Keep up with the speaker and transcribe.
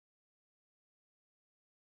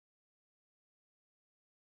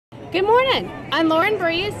Good morning. I'm Lauren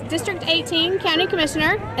Breeze, District 18 County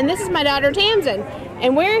Commissioner, and this is my daughter Tamsin.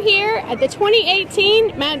 And we're here at the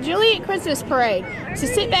 2018 Mount Juliet Christmas Parade. So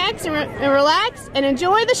sit back and relax and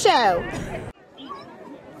enjoy the show.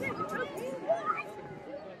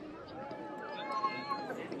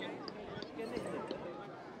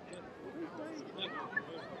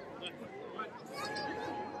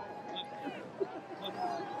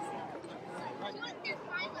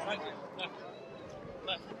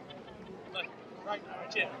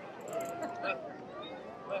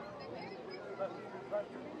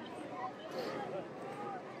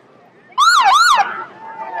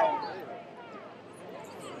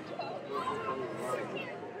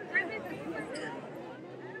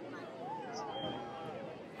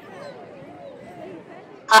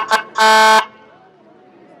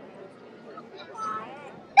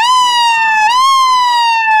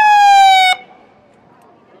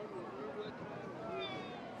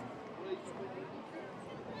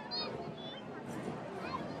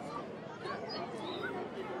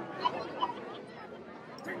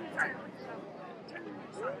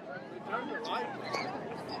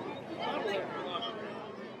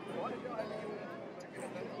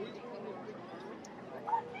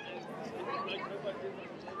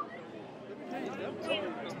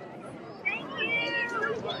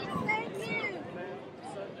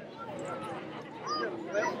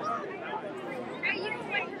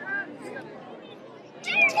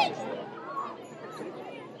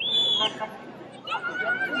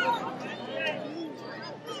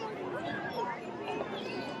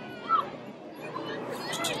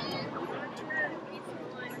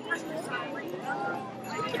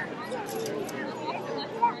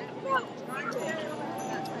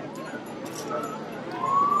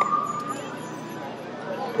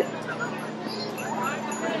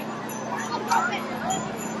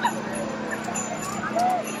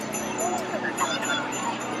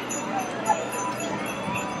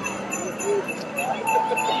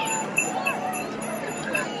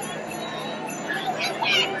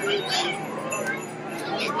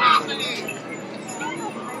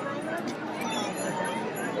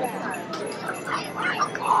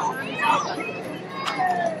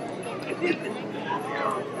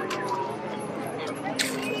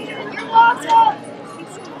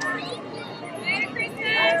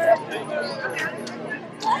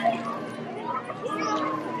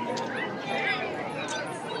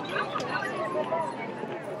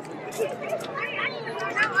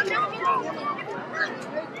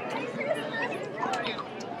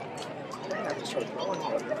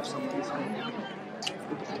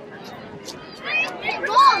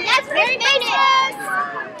 Mom, that's Chris made it!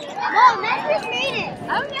 Mom, that's Chris made it!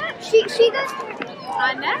 Oh yeah, She goes...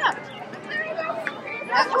 I know.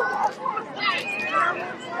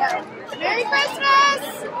 Merry Christmas!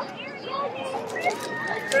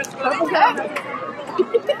 Purple cup.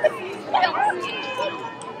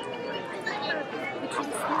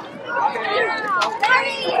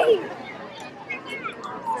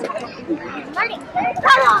 Marty,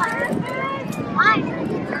 come on!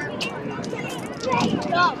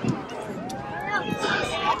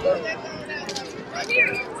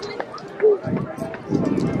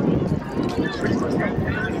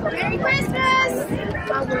 Merry Christmas!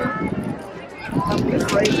 It's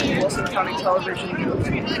crazy. Wilson County Television.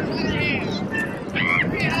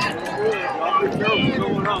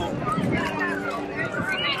 Going on.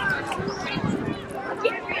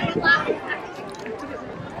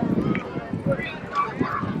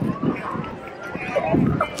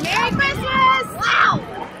 Merry Christmas! Wow!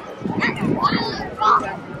 That's wonderful!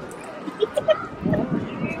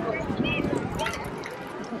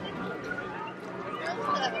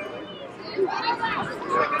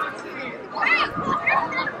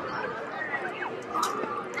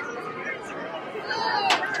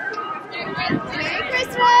 Merry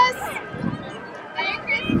Christmas! Merry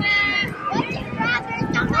Christmas! What's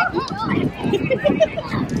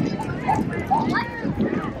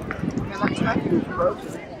your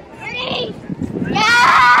brother?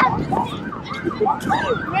 Yeah!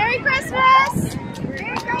 Merry Christmas!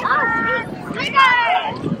 Merry Christmas!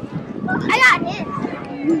 I got it.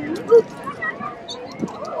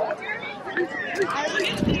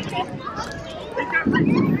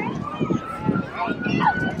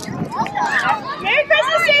 Merry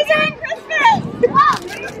Christmas, Jason! Christmas!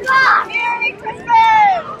 Merry Christmas!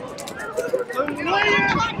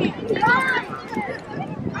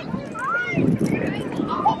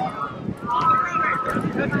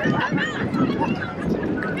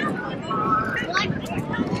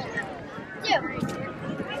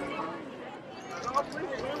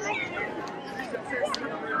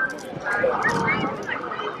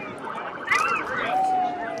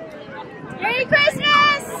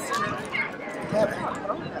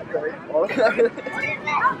 Merry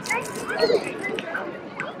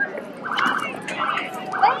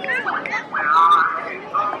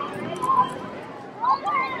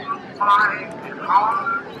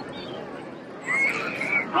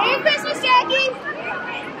Christmas, Jackie!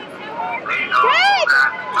 Good!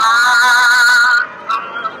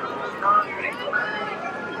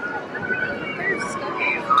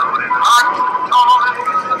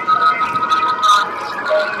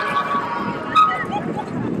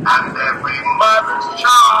 And every mother's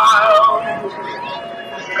child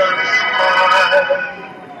is gonna smile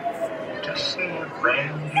to see a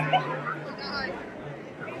brand new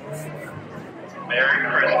Merry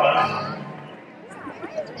Christmas.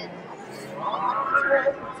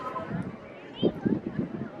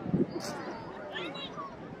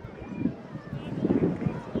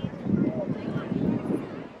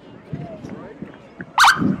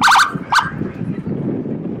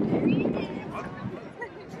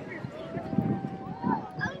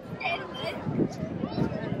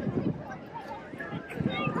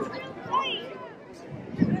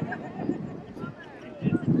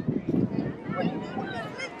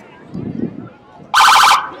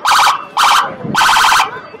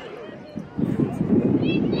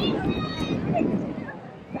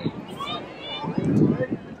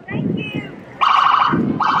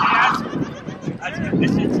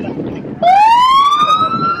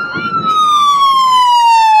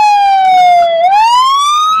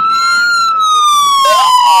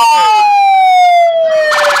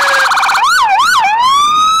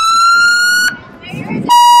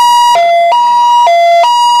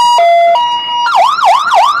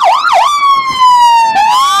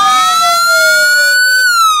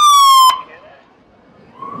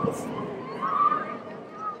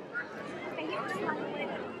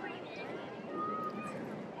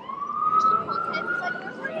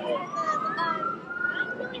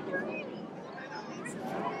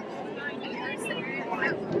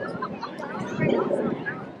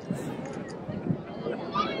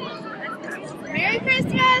 Merry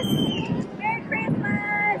Christmas! Merry Christmas!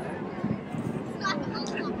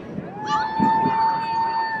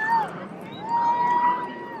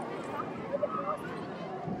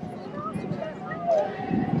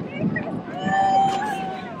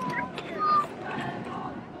 Thank you!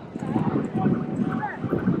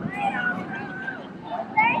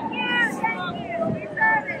 Thank you! We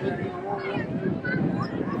love it!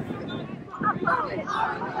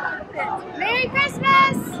 Merry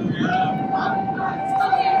Christmas!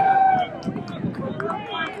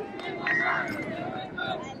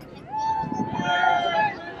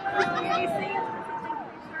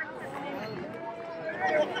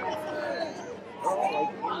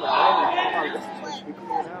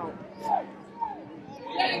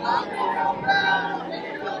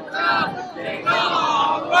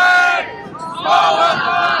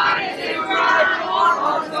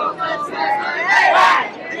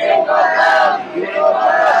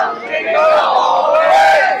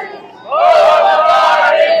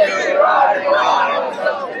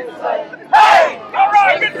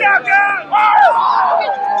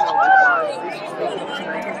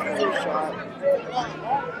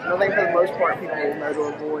 I think for the most part, people know to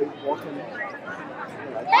avoid walking.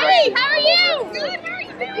 Hey, how are you? Good. How are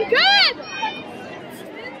you doing? Good.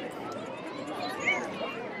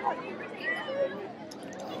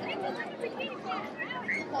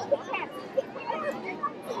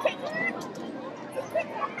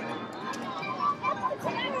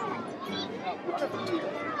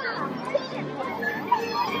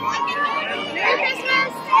 Merry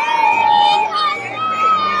Christmas.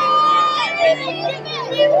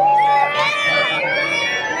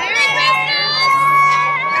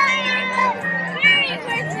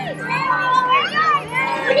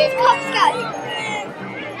 Look at these Cub Scouts.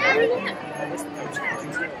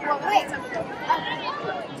 Well, wait.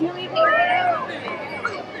 Do you leave me better?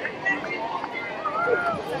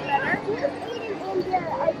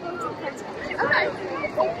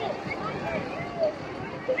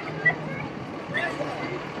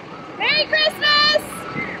 Merry Christmas!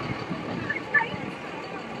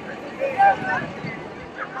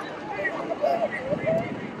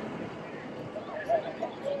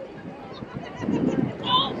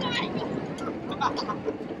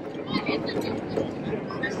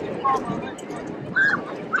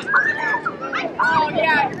 Oh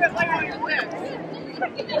yeah, you're like on your lips.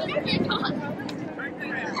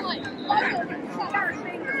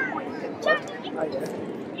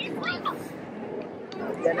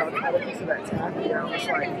 Yeah, no, kind of piece of that taffy. I was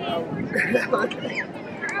like, oh.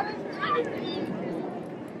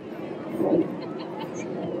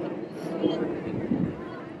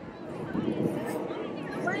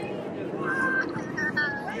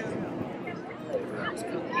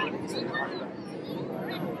 Girl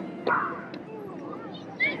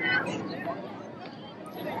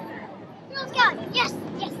Scout. Yes,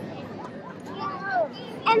 yes.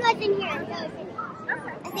 Emma's in here. I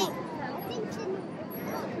think.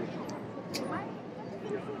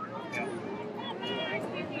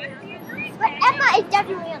 But Emma is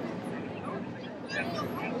definitely on.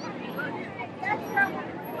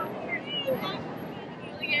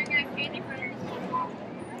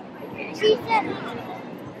 She said.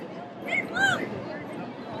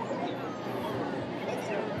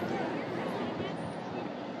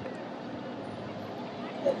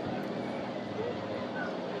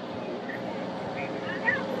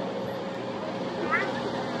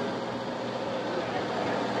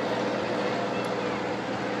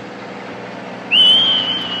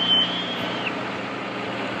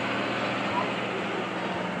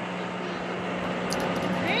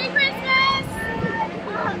 Merry Christmas! Oh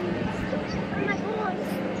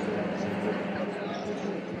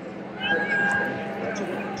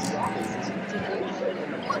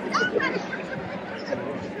my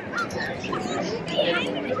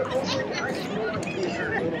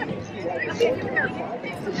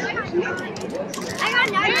I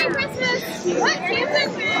got Merry Christmas! What?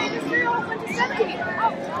 Christmas? We're all going to celebrate.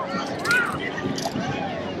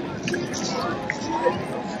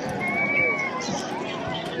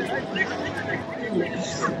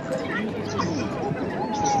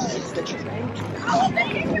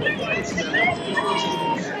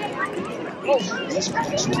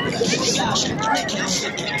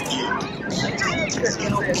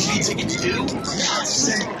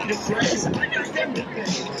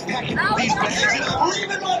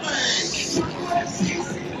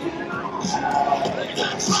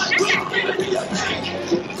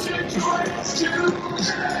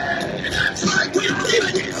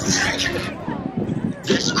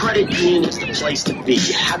 This credit union is the place to be.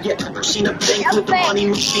 Have you ever seen a bank with a money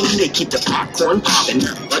machine? They keep the popcorn popping,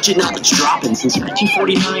 budget knowledge dropping since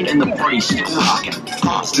 1949, and the party's still rocking.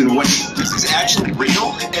 Austin, wait, this is actually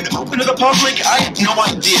real and open to the public? I had no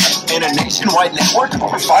idea. And a nationwide network,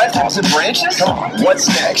 over 5,000 branches? Come on, what's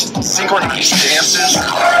next? Synchronized dances?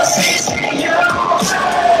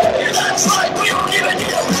 That's right, we don't even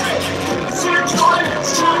need a break.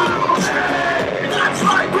 That's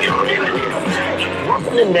right, we don't even need a break.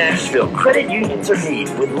 Welcome to Nashville. Credit unions are neat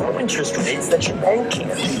with low interest rates that your bank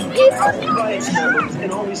can't beat. Buy its members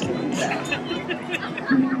and always give them back.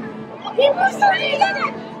 People still do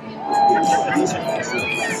that.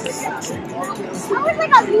 That was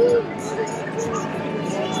like a meme.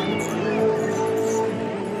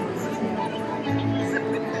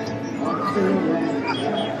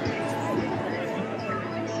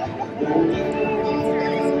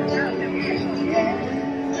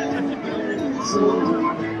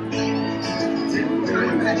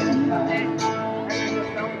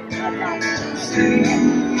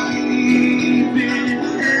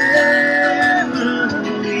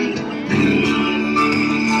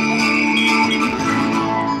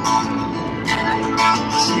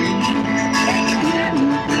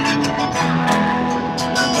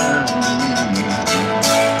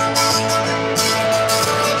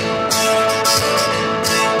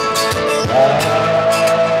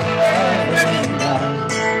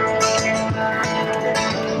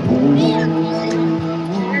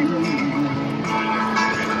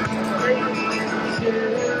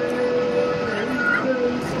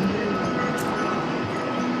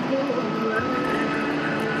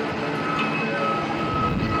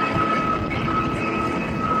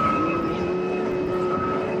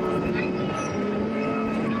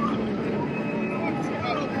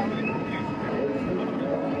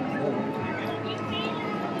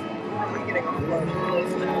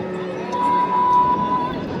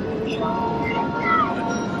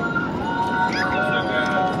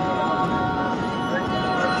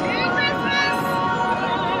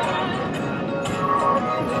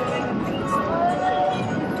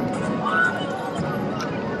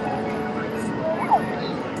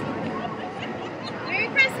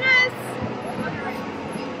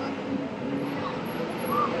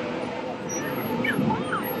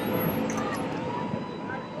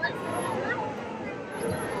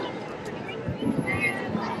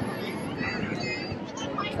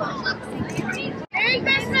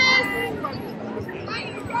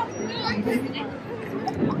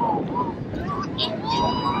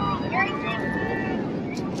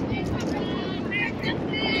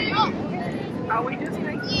 Are we just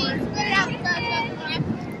making Merry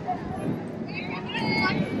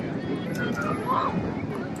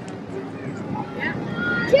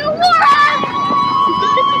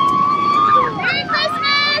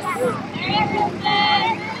Christmas! Merry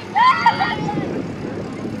Christmas!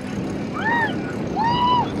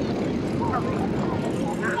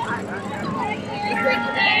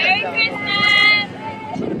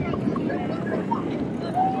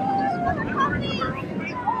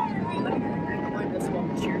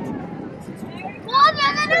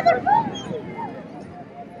 another movie.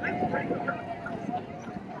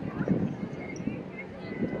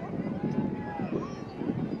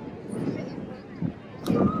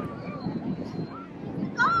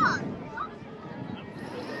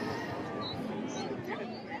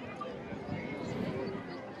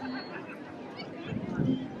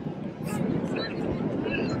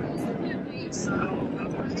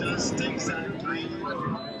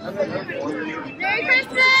 Merry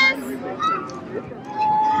Christmas!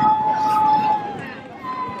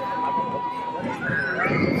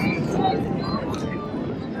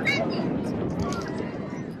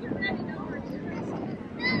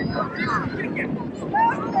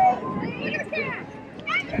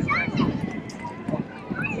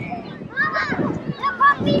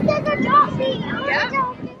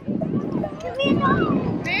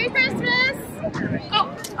 Merry Christmas! Oh!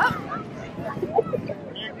 Oh!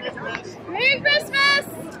 Merry Christmas!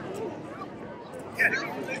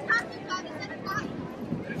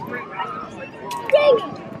 Dang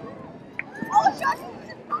it! Oh, shut it!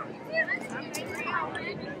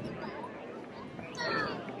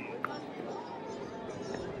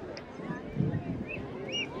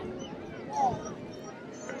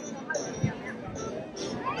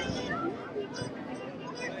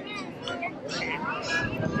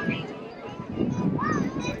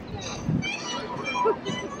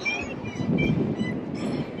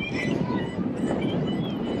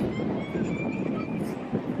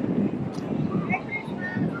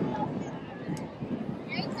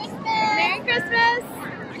 Merry Christmas!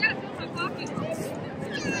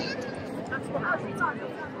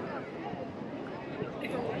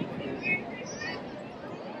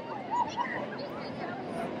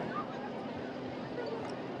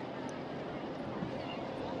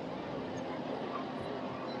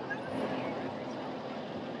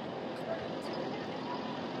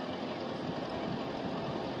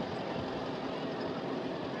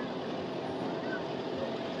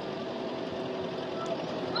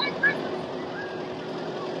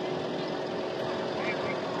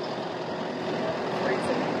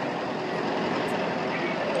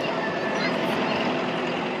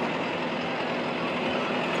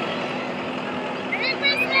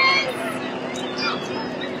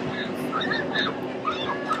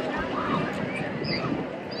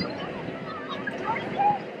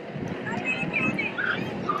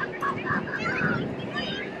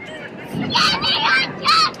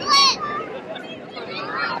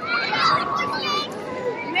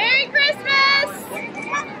 Merry Christmas!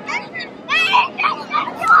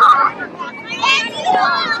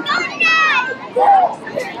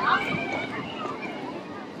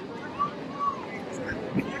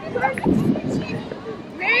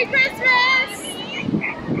 Merry Christmas!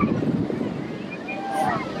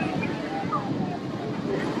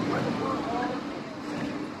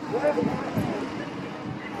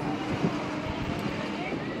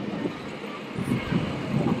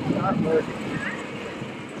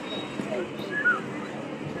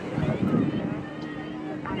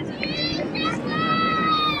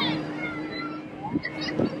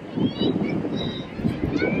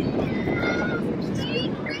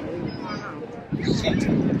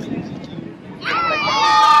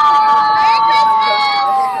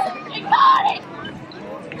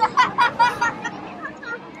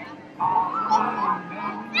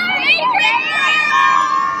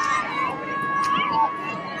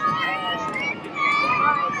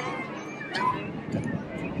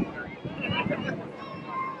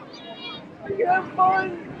 Have fun!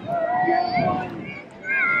 Have fun!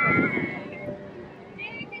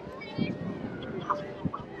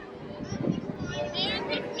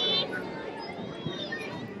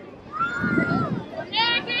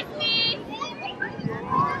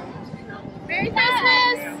 Merry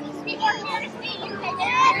Christmas!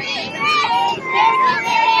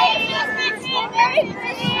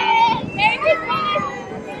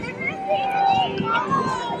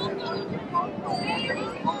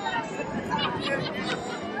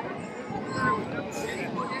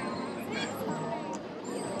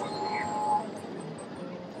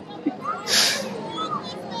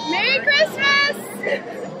 Merry Christmas!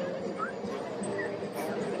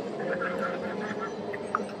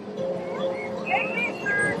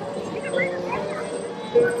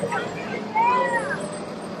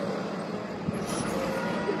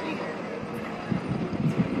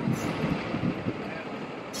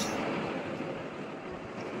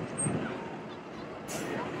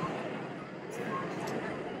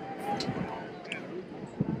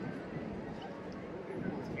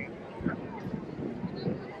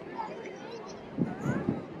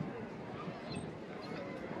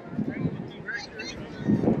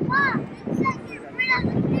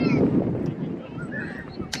 Mom,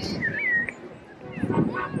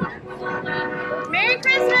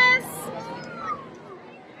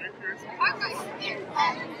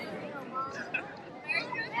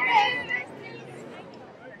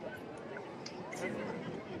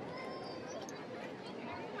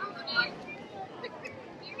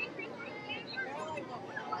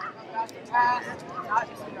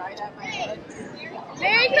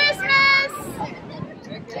 Merry Christmas!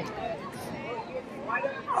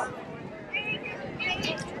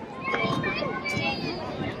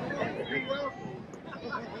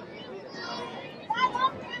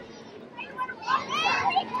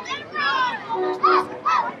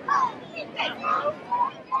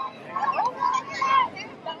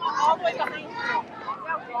 All the way behind you.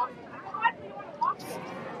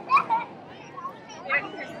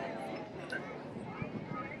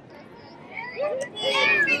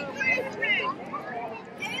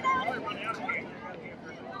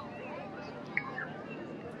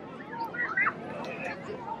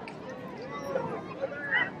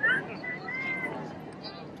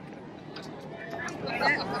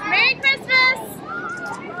 Merry Christmas!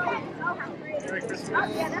 Merry Christmas! Oh,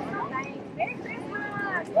 yeah, that's not nice. Merry Christmas!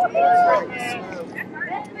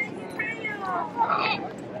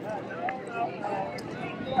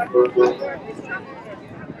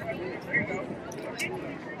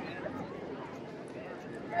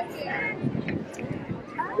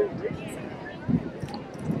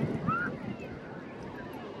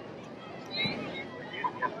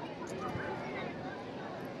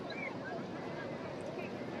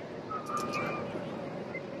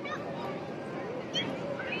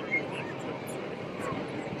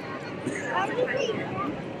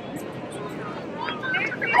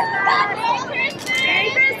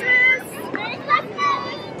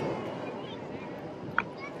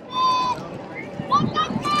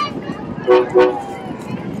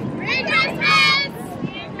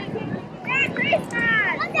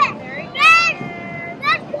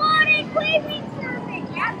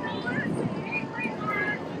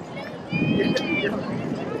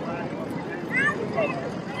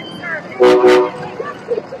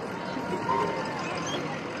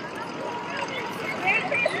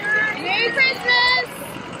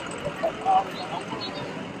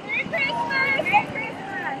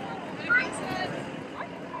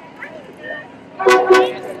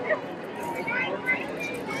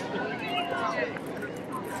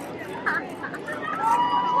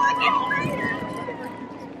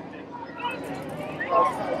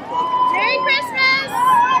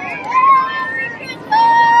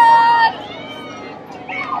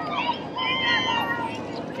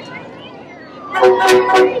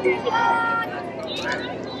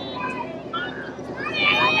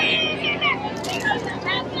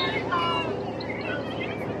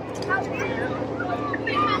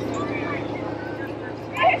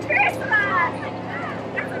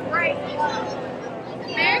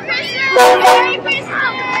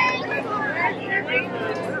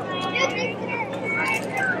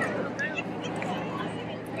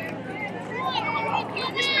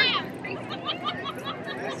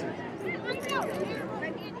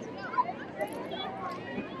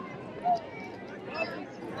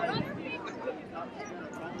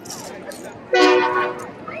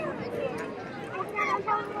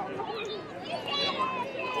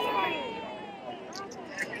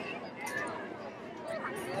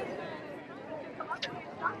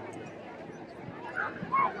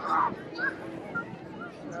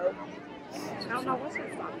 I don't know what's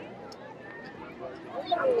this song.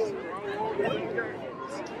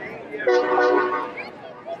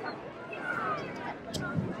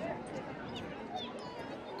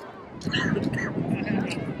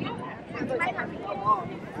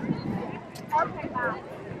 Okay, bye.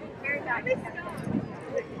 Very nice.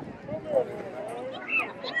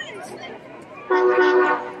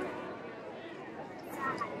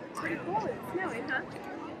 Pretty cool. It's snowing, huh?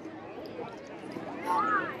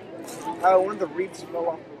 One of the reeds fell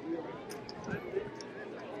off the wheel.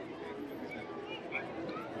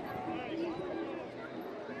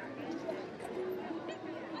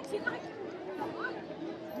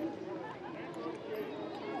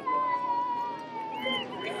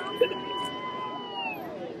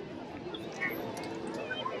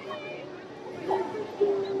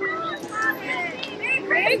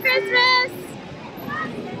 Merry Christmas!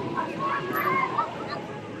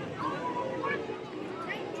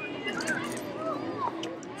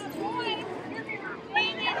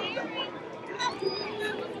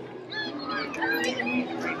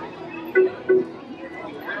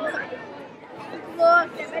 Look,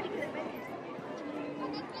 get ready for the minute.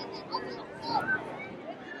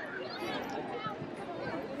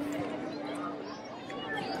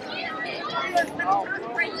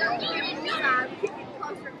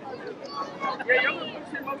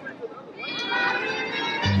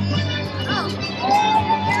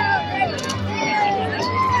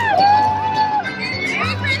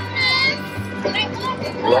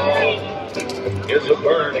 Love is a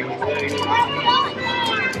burning thing.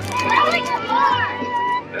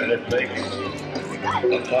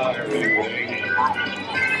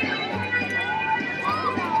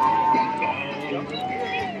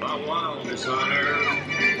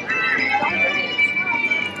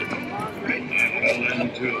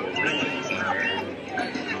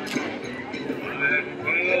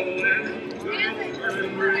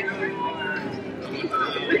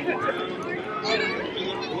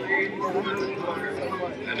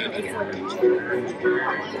 Merry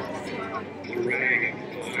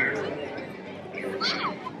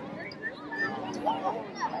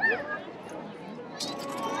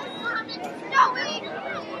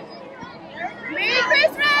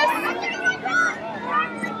Christmas!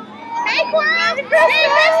 Hey, Quirrell! Merry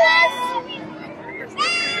Christmas!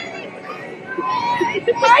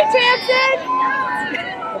 Hi, Tamsin!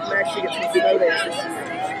 Hope we actually get some snow days this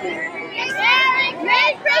year.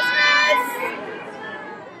 Merry Christmas!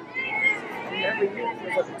 And every year it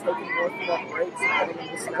feels like we're taking more from that breaks and having them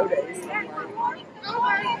the snow days. And I'm like,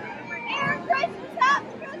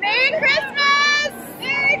 Merry Christmas!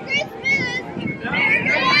 Merry Christmas! Merry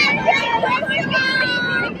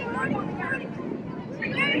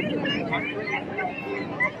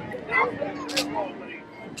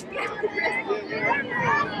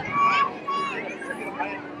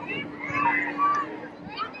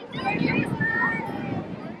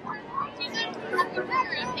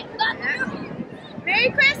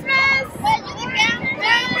Merry Christmas!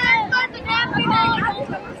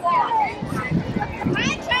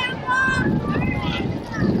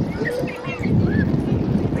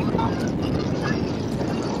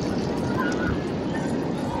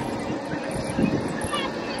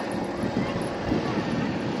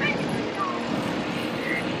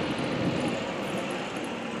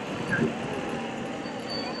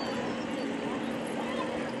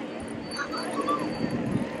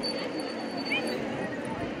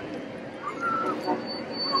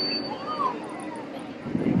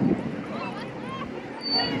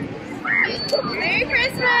 Merry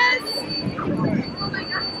Christmas!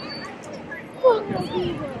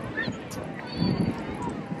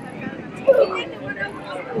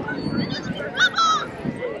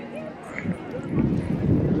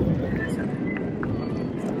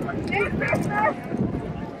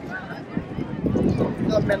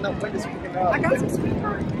 oh man, that wind is picking up. I got some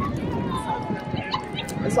speakers.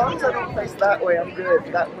 As long as I don't face that way, I'm good.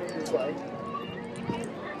 That wind is like.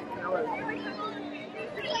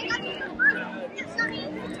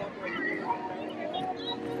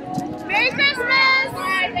 Merry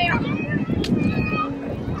Christmas!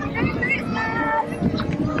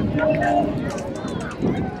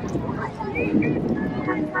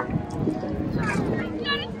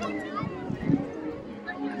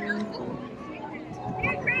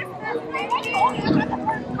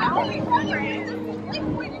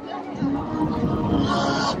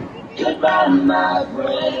 Goodbye, my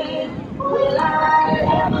friend. Will I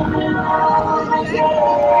ever be home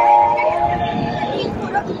again?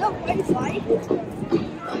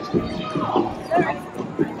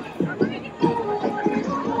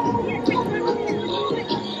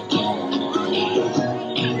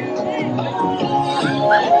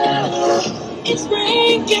 It's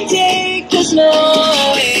spring can take us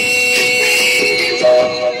away.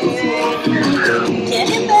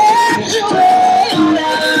 Getting back to where you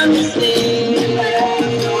understand.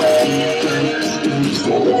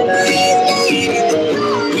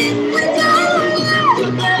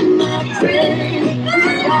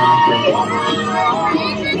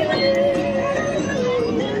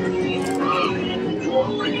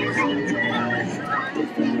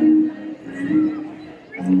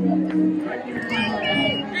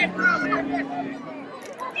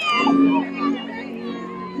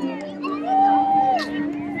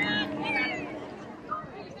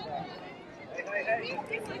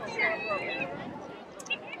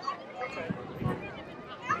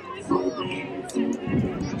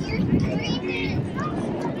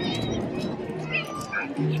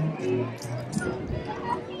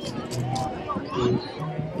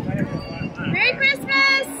 Merry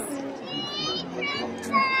Christmas!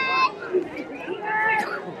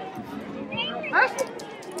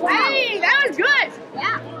 Hey, that was good!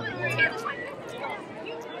 Yeah.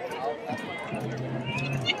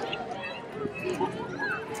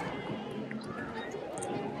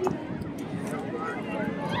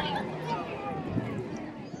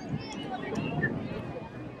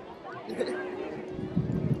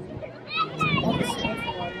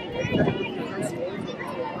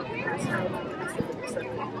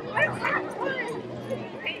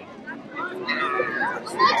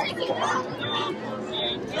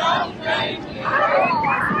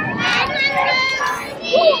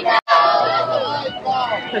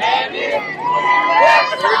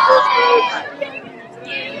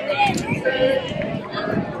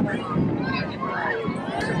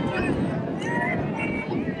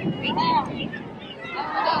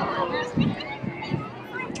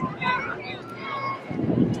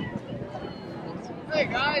 Hey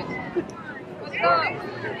guys, what's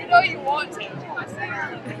up? You know you want to. I see.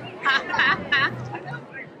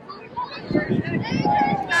 Alright,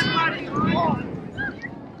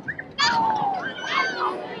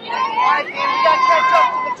 man, we gotta catch up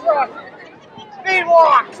to the truck. Speed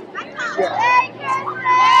walk!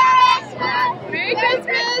 Merry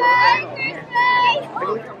Christmas!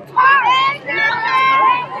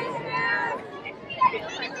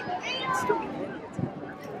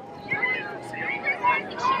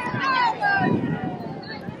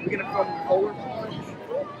 We're gonna film the forward punch.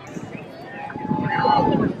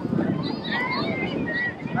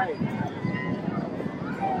 Right.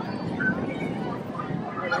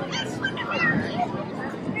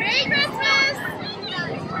 Merry Christmas!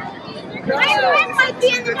 It might be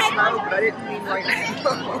in the smell, but I didn't mean right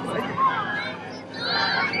now.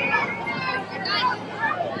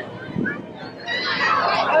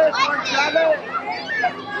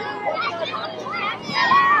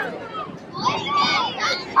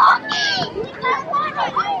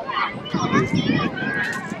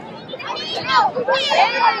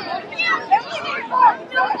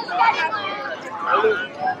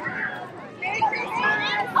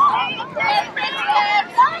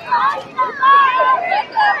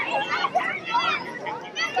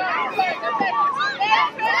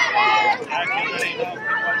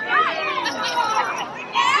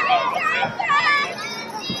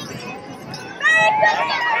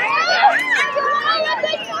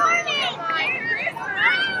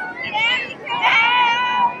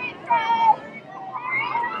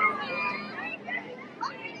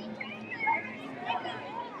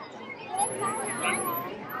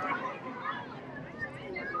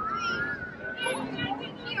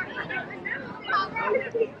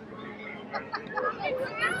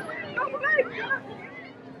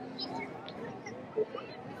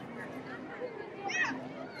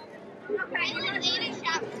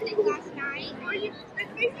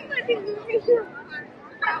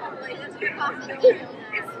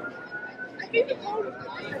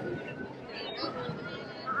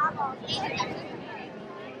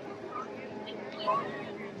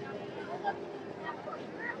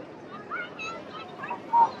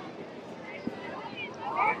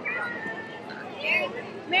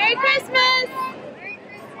 Merry Christmas!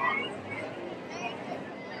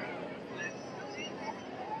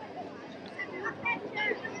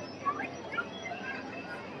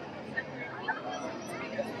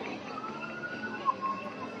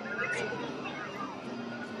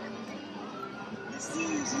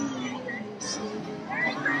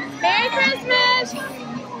 Merry Christmas!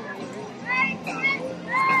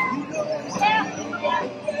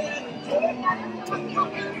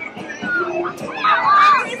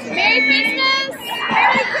 Merry Christmas!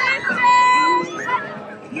 Merry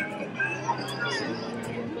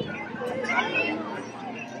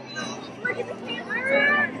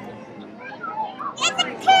It's a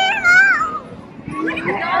camel!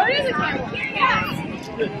 Oh, it is a camel. Yes.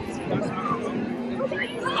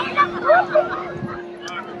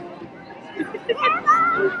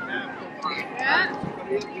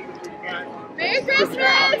 Yeah. Merry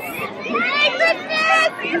Christmas! Merry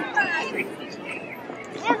Christmas!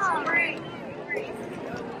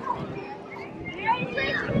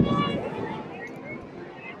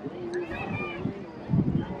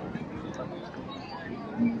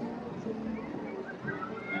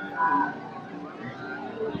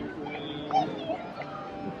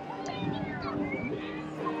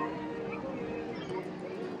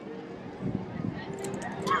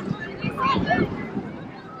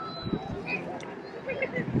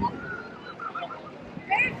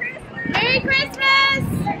 Merry Christmas!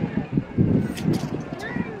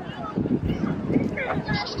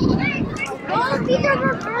 Oh, these are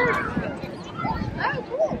her birds. Oh,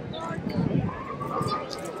 cool.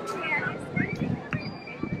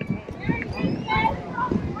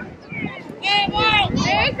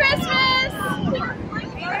 Merry Christmas!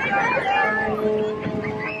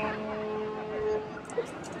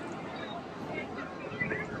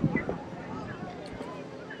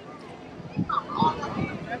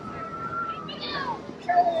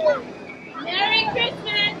 Merry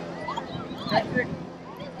Christmas!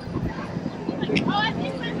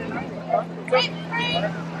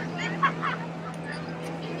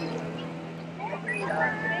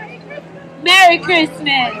 Merry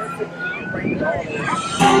Christmas!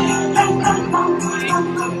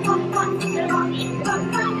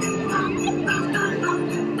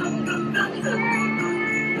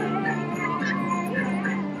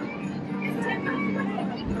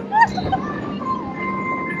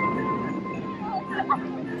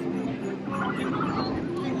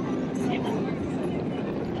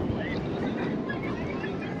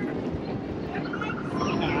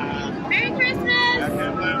 Merry Christmas!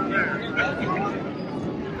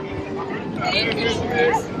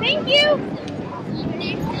 Thank you.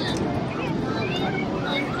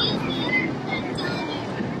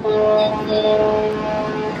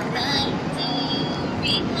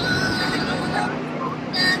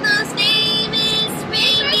 The most famous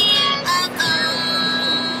reindeer of all.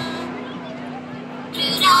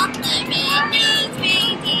 Rudolph the red-nosed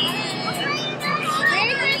reindeer.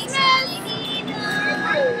 Merry Christmas.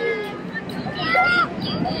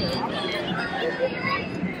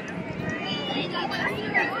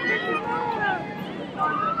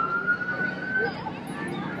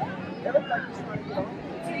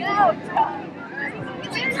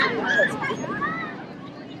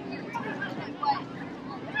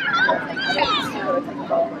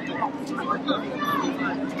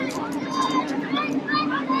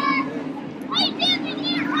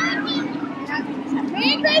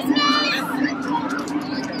 Merry Christmas.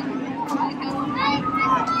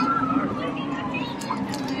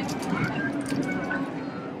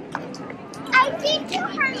 I think you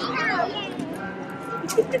hurt now.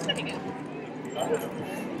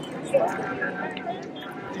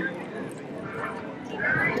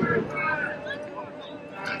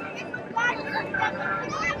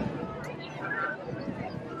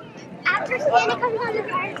 After Santa comes on the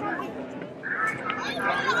fire truck.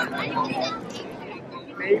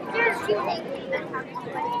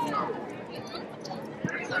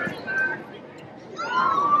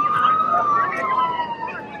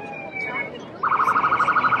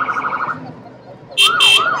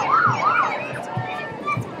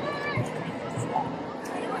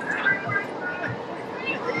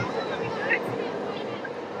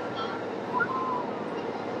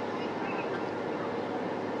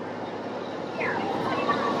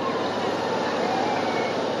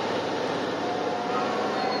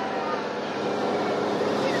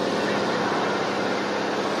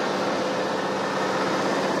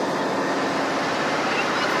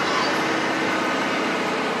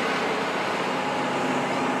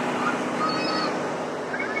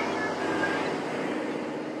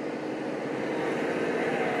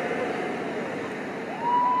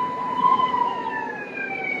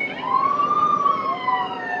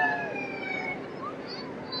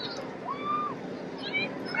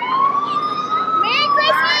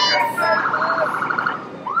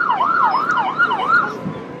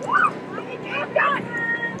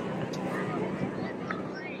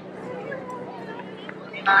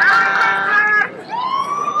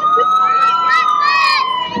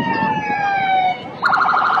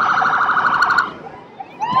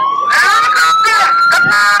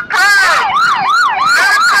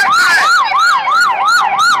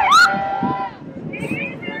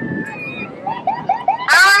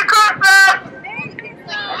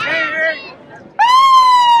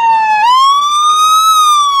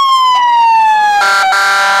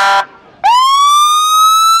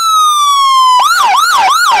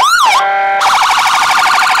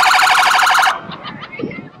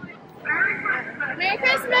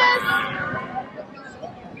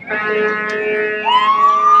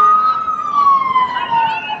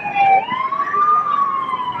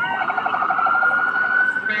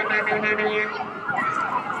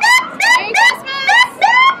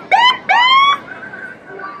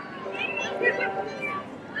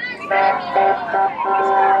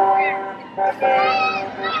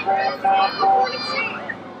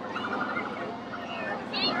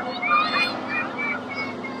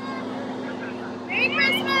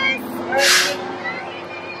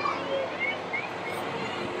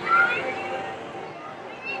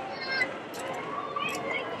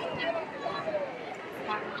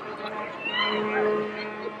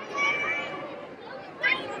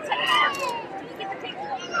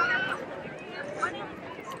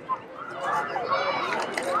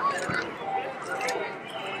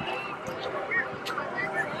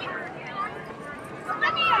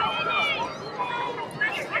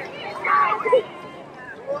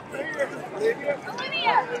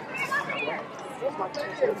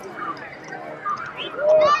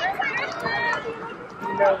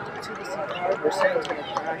 We're saying it's going to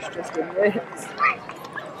crash just in minutes.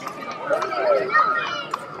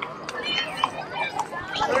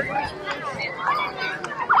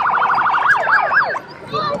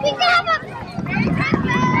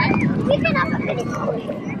 We can have a mini pony.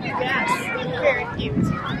 Yes, very cute.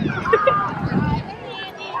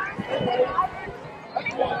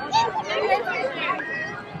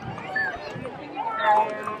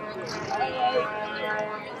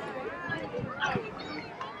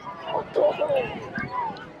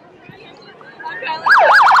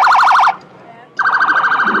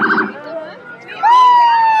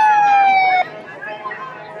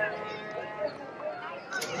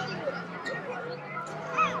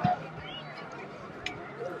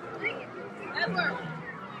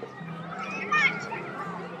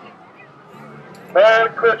 Merry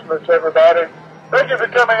Christmas, everybody. Thank you for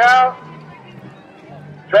coming out.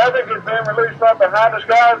 Traffic is being released right behind us,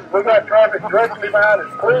 guys. We got traffic directly behind us.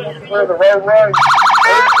 Please clear the roadway. Have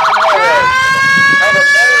a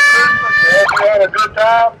Merry Christmas. We hope you had a good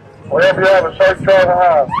time. We hope you have a safe travel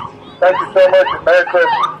home. Thank you so much and Merry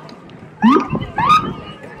Christmas.